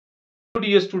Hello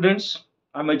dear students,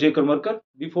 I'm Ajay Karmarkar.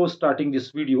 Before starting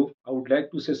this video, I would like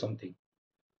to say something.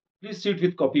 Please sit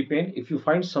with copy pen. If you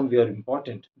find somewhere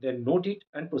important, then note it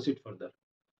and proceed further.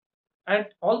 And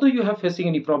although you have facing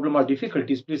any problem or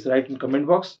difficulties, please write in comment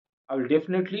box. I will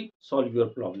definitely solve your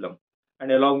problem.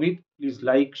 And along with, please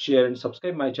like, share and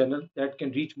subscribe my channel that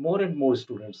can reach more and more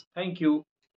students. Thank you.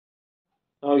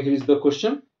 Now here is the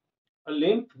question. A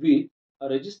lamp with a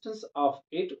resistance of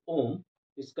 8 ohm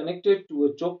is connected to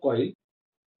a choke coil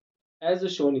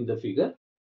as shown in the figure.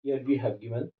 Here we have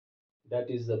given that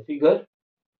is the figure.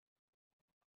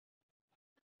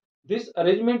 This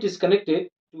arrangement is connected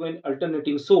to an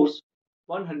alternating source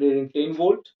 110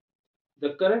 volt.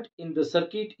 The current in the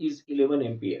circuit is 11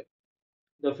 ampere.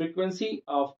 The frequency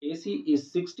of AC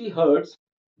is 60 Hz.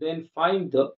 Then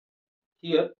find the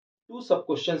here two sub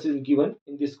questions is given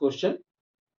in this question.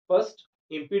 First,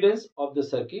 impedance of the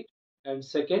circuit, and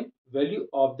second, value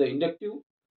of the inductive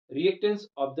reactance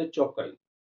of the choke coil.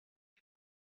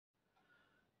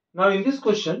 Now in this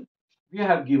question we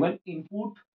have given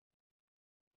input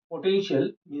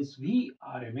potential means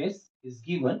Vrms is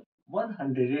given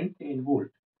 110 volt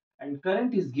and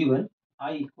current is given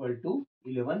I equal to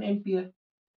 11 ampere,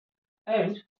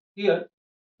 and here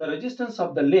the resistance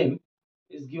of the lamp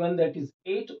is given that is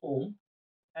 8 ohm,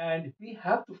 and we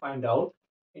have to find out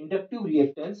inductive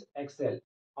reactance XL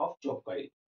of choke coil.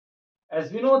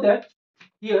 As we know that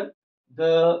here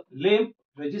the lamp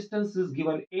resistance is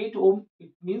given 8 ohm, it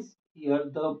means here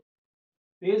the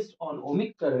based on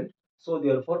ohmic current, so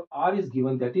therefore R is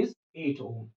given that is 8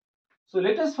 ohm. So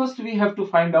let us first we have to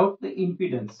find out the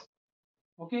impedance.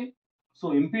 Okay, so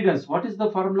impedance, what is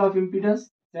the formula of impedance?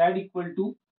 Z equal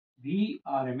to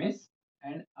Vrms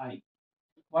and I.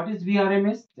 What is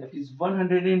Vrms? That is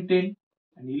 110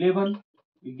 and 11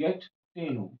 we get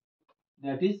 10 ohm.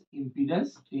 That is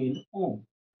impedance 10 ohm.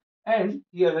 And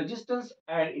here resistance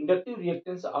and inductive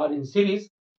reactance are in series.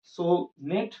 So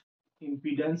net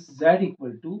impedance Z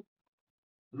equal to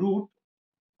root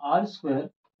R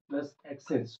square plus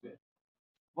XL square.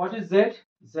 What is Z?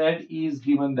 Z is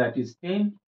given that is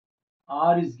 10,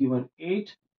 R is given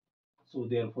 8, so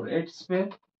therefore 8 square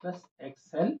plus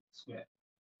XL square.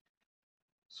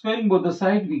 Squaring both the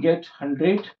side we get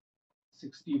 100,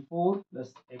 64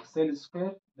 plus XL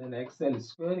square, then XL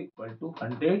square equal to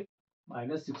 100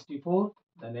 minus 64,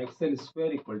 then XL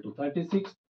square equal to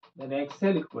 36, then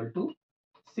XL equal to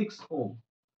 6 ohm.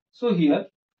 So here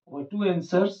our two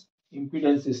answers,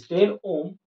 impedance is 10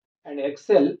 ohm and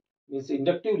XL means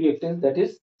inductive reactance, that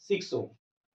is 6 ohm.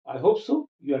 I hope so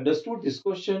you understood this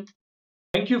question.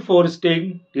 Thank you for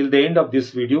staying till the end of this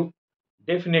video.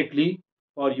 Definitely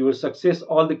for your success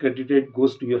all the credit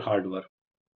goes to your hard work.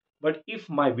 But if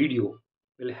my video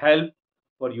will help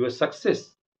for your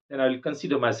success, then I will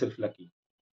consider myself lucky.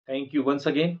 Thank you once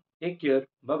again. Take care.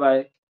 Bye bye.